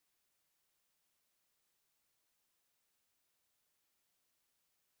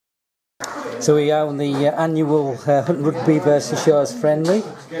So we are on the annual Hutton Rudby versus SHAWS friendly.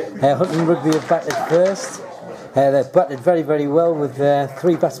 Hutton Rudby have batted first. They've batted very, very well with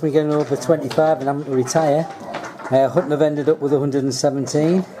 3 batsmen getting over 25 and having to retire. Hutton have ended up with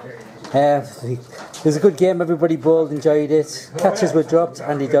 117. It was a good game, everybody bowled, enjoyed it. Catches were dropped,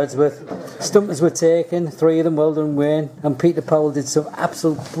 Andy Dodsworth. Stumpers were taken, 3 of them, well done Wayne. And Peter Powell did some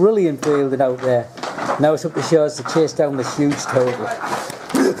absolute brilliant fielding out there. Now it's up to SHAWS to chase down this huge total.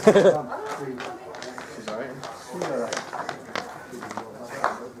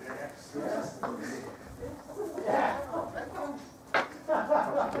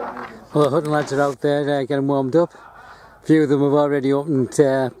 Well, the Hutton lads are out there getting warmed up. A few of them have already opened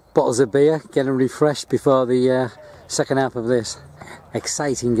bottles of beer, getting refreshed before the second half of this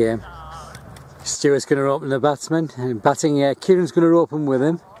exciting game. Stuart's going to open the batsman, and batting Kieran's going to open with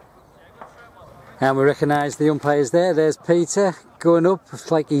him. And we recognise the umpires there. There's Peter going up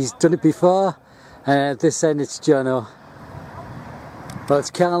like he's done it before. And at this end it's Jono. Well, it's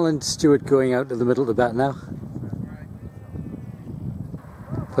Carl and Stuart going out to the middle of the bat now.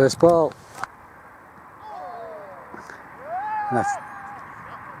 First ball.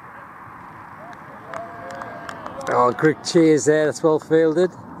 Oh, great cheers there, that's well fielded.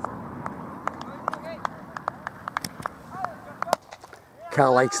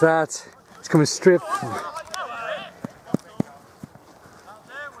 Carl likes that. It's coming straight.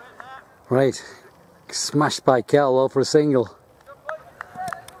 Right, smashed by Carl all for a single.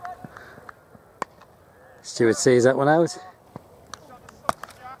 Stuart sees that one out.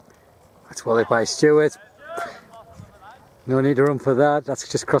 That's well hit by Stuart. No need to run for that, that's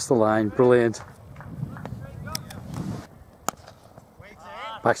just crossed the line, brilliant.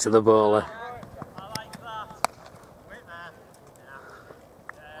 Back to the bowler.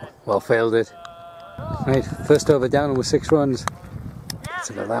 Well fielded. Right, first over down with 6 runs.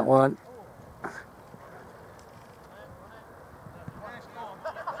 Let's look at that one.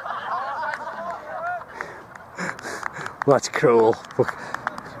 Well, that's cruel,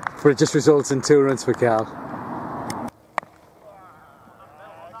 but it just results in 2 runs for Carl.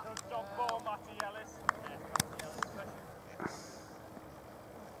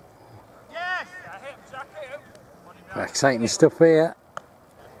 Exciting stuff here.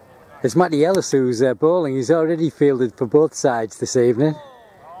 It's Matty Ellis who's bowling. He's already fielded for both sides this evening.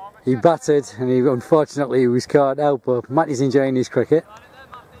 He batted and unfortunately he was caught out, but Matty's enjoying his cricket.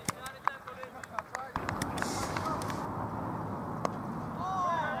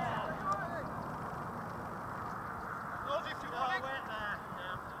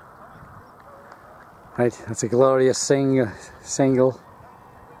 Right, that's a glorious single.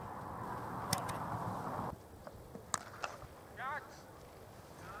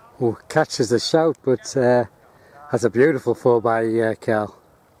 Oh, catches the shout, but that's a beautiful 4 by Carl.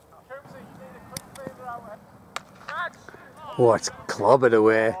 Oh, it's clobbered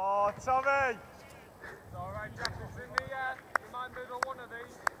away. Oh, Tommy! It's alright, Jack, we'll sing me yet. You might middle one of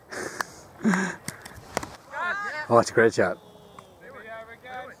these. Oh, it's a great shot.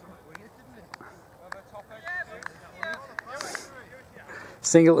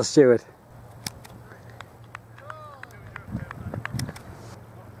 Single to Stuart.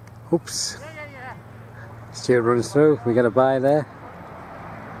 Oops. Stuart runs through, we get a bye there.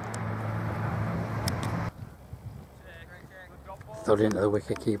 Throw it into the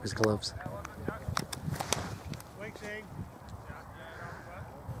wicket keeper's gloves.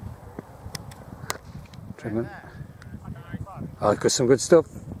 Treatment. Oh, got some good stuff.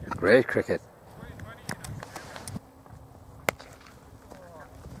 Great cricket.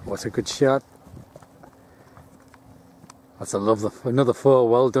 What a good shot. That's another 4,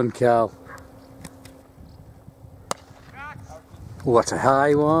 well done Carl. What a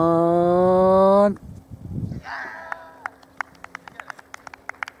high one.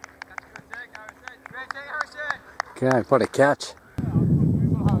 Okay, what a catch.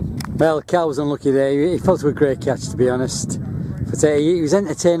 Well, Carl was unlucky there, he fell to a great catch to be honest. But he was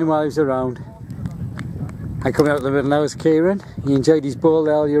entertaining while he was around. And coming out of the middle now is Kieran. He enjoyed his ball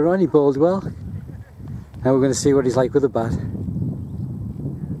earlier on, he bowled well. Now we're going to see what he's like with the bat.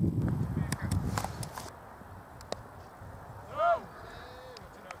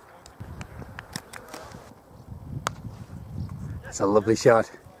 That's a lovely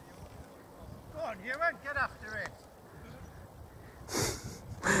shot. Go on, Ewan, get after it.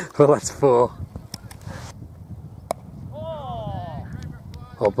 Well, that's 4.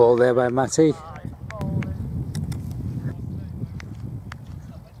 Oh, ball there by Matty.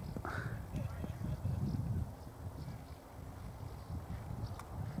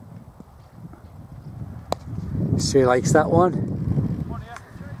 She likes that one.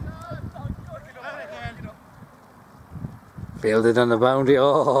 Fielded on the boundary.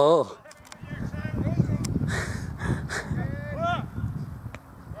 Oh!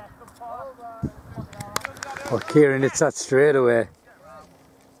 Oh, Kieran hits that straight away.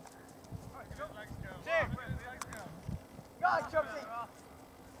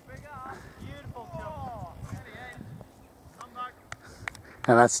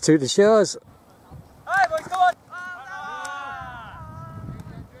 And that's 2 to SHAWS. Hey boys, come on!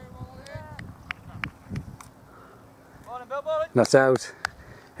 Not out.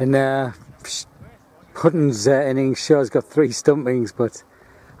 And Hutton's innings, SHAWS got 3 stumpings, but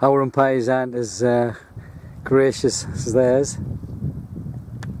our umpires aren't as gracious as theirs.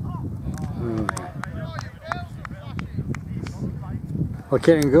 Well,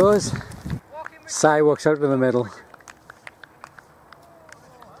 Kieran goes. Sai walks out to the middle.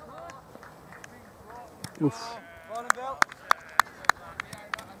 Oof.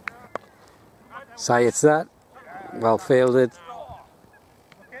 Sai hits that. Well fielded.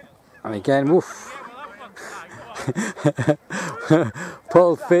 And again, woof.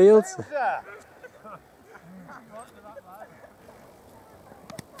 Paul Fields.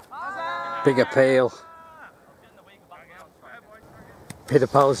 Big appeal. Peter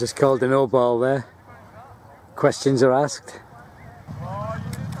Powell's just called a no ball there. Questions are asked.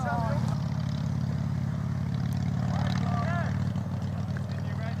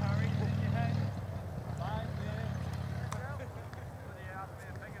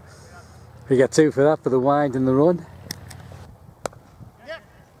 We get 2 for that, for the wide and the run.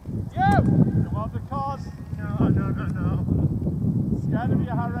 Come on, the cause. No. Scared of you,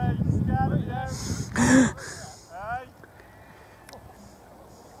 Harry. Scared of you. Hey.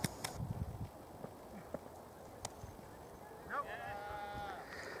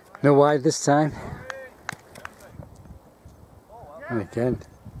 No wide this time. And again.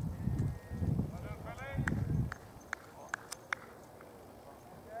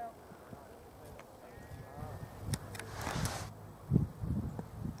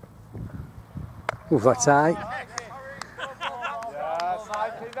 Ooh, that's high. Yes, I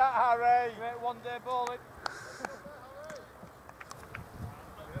see that, Harry. Great one-day bowling.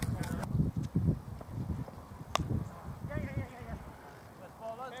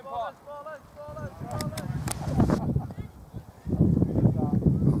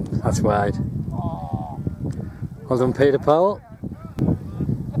 That's wide. Well done, Peter Powell.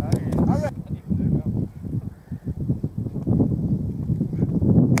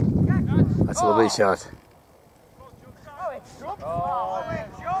 That's a lovely shot.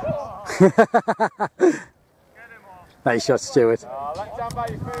 Nice shot, Stuart. Let down by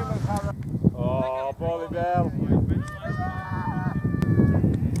your feelings, Harry. Oh, bowling bell.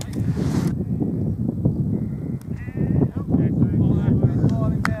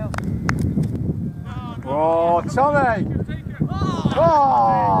 Oh, Tommy!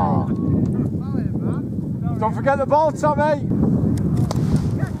 Oh! Don't forget the ball, Tommy!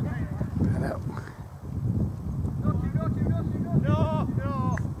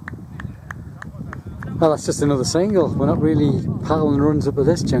 Well, that's just another single. We're not really piling runs up at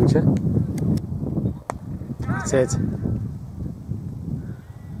this juncture. That's it.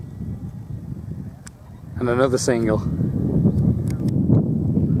 And another single.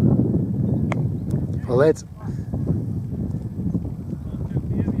 Pull it.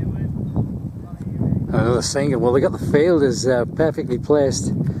 And another single. Well, they got the fielders perfectly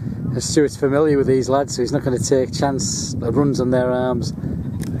placed. As Stuart's familiar with these lads, so he's not going to take chance runs on their arms.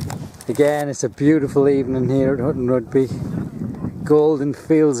 Again, it's a beautiful evening here at Hutton Rudby. Golden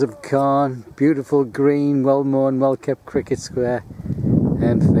fields of corn, beautiful green, well mown, well kept cricket square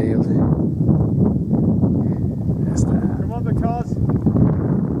and field. There's that. Come on, the cause.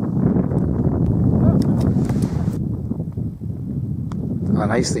 Oh,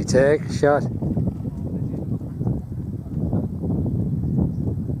 nicely taken shot.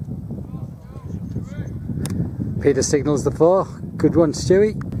 Peter signals the 4. Good one,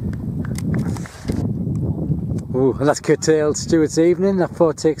 Stewie. Ooh, and that's curtailed Stuart's evening. That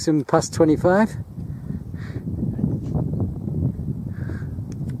 4 takes him past 25.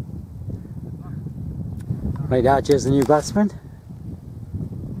 Right, RJ's the new batsman.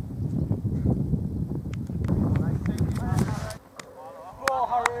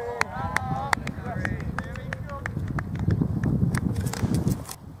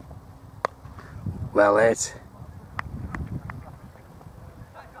 Well hit.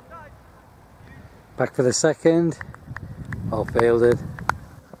 Back for the second. All fielded.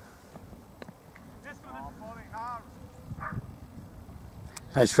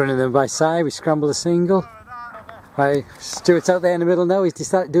 Nice running them by side. We scramble a single. Right, Stuart's out there in the middle now. He's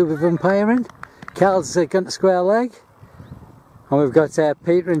decided to do a bit of umpiring. Carl's gone to square leg. And we've got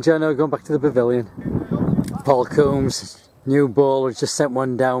Peter and Jono going back to the pavilion. Paul Coombs, new ball, has just sent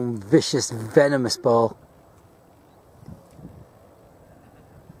one down. Vicious, venomous ball.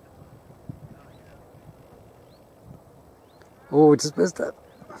 Oh, just missed it.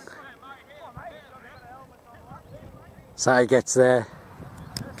 Side gets there.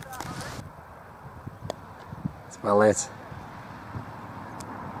 It's well lit.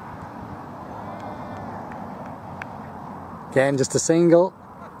 Again, just a single.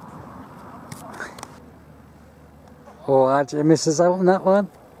 Oh, Archie misses out on that one.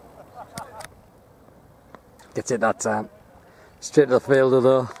 Gets it that time. Straight to the fielder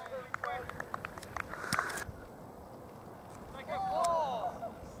though.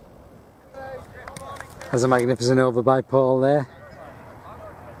 There's a magnificent over by Paul there.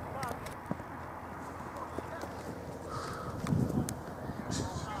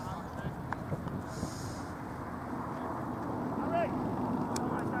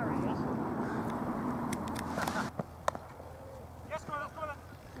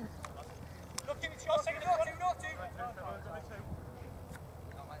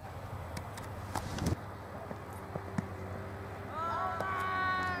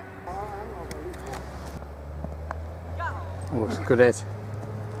 Oh, it's a good hit.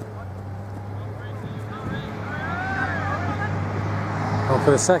 On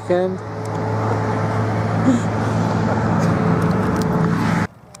for the second.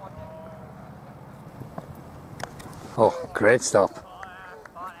 Oh, great stop.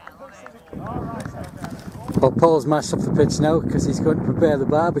 Well, Paul's mashed up the pitch now because he's going to prepare the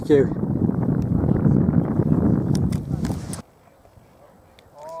barbecue.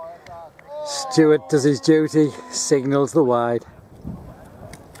 Stewart does his duty, signals the wide.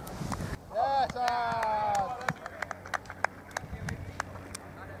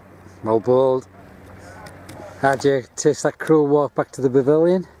 Well bowled. Hadji takes that cruel walk back to the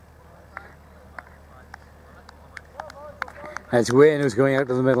pavilion. And it's Wayne who's going out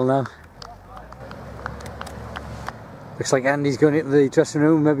to the middle now. Looks like Andy's going into the dressing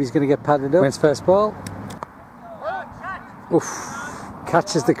room, maybe he's going to get padded up. Wayne's first ball. Oof.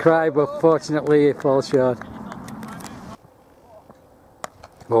 Catches the cry, but fortunately it falls short.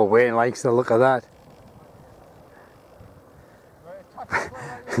 Oh, Wayne likes the look of that.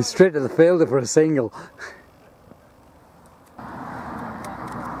 Straight to the fielder for a single.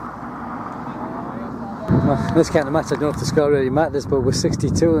 Well, this kind of match I don't know if the score really matters, but we're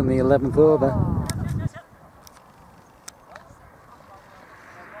 62 in the 11th over.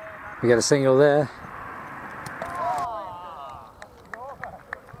 We get a single there.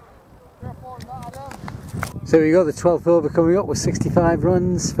 So we got the 12th over coming up with 65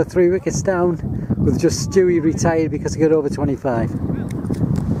 runs for 3 wickets down, with just Stewie retired because he got over 25.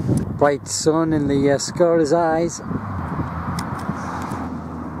 Bright sun in the scorer's eyes.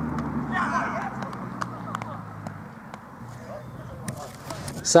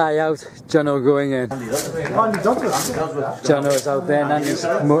 Sai out, Jono going in. Jono's out there and Andy's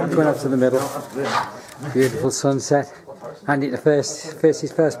going up to the middle. Beautiful sunset. Andy to face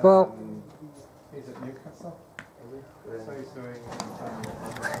his first ball.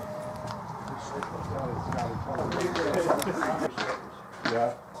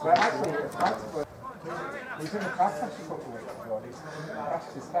 Yeah. Well, actually, he's in the crash a couple of weeks ago. He's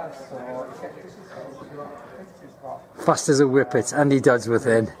crashed his head, so he Fast as a whippet. Andy Dodds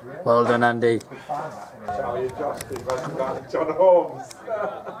within. Well done, Andy. John Holmes.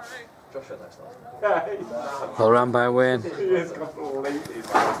 Well ran by Wayne.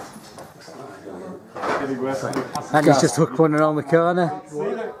 Andy's just hooked one around the corner. See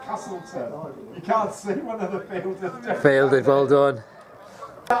the Castleton? You can't see one of the fielders. Failed it, well done.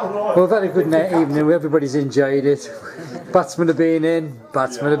 Well, we've had a good evening, everybody's enjoyed it. Batsmen have been in,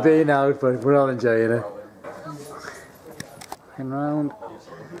 batsmen have been out, but we're all enjoying it. And round.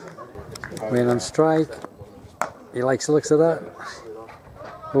 Wayne on strike. He likes the looks of that.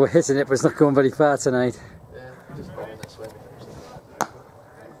 We're hitting it, but it's not going very far tonight.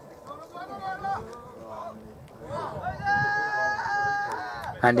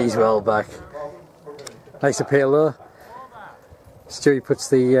 And he's well back. Nice appeal though. Stewie puts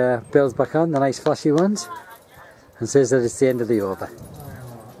the bills back on, the nice flashy ones, and says that it's the end of the over.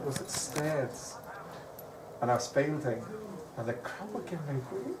 Was it Stairs? And I was fielding, and the crowd were giving me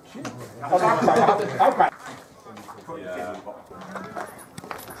shit.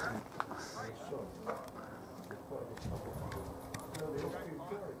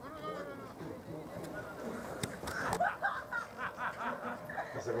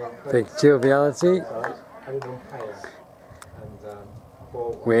 Big joviality.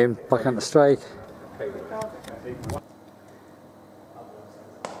 Wayne back on the strike.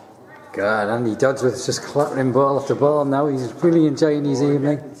 God, Andy Dodsworth's just clattering ball after ball now. He's really enjoying his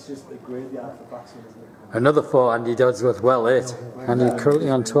evening. Another 4, Andy Dodsworth, well hit. And he's currently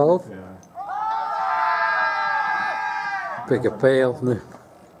on 12. Big appeal. The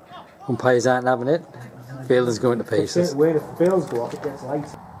umpires aren't having it. Fielder's going to pieces. Where the fields go off, it gets light.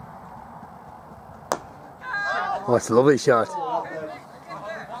 Oh, it's a lovely shot.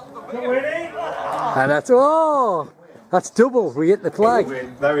 And that's double. We hit the flag.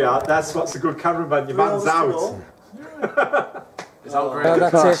 There we are. That's what's a good cameraman. Your man's out.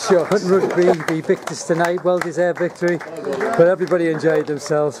 That's it, sure. Hutton Rudby, the victors tonight, well deserved victory, but everybody enjoyed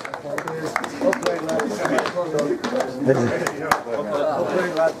themselves.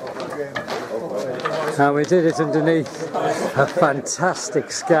 And we did it underneath a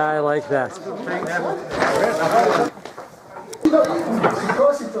fantastic sky like that. Of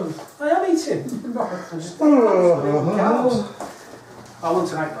course it does. I am eating. I want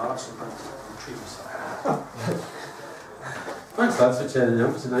tonight, though. Treat myself. Thanks, lads, for turning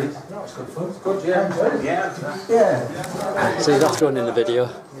up tonight. No, it's good fun. It's good, yeah. Yeah. See, that's going in the video.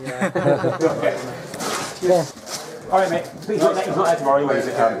 Yeah. Alright, mate. He's not there tomorrow, anyway, is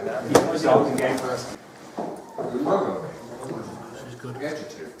it? He's on the game first.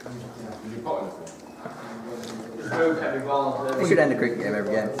 We should end a cricket game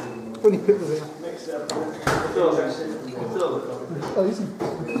every game. Funny people there.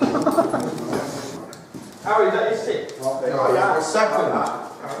 Harry, is that your stick? Yeah, second that.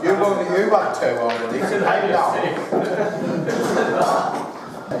 You had 2 already.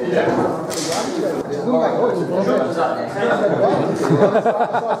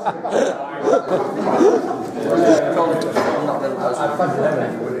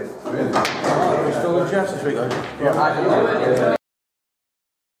 Yeah.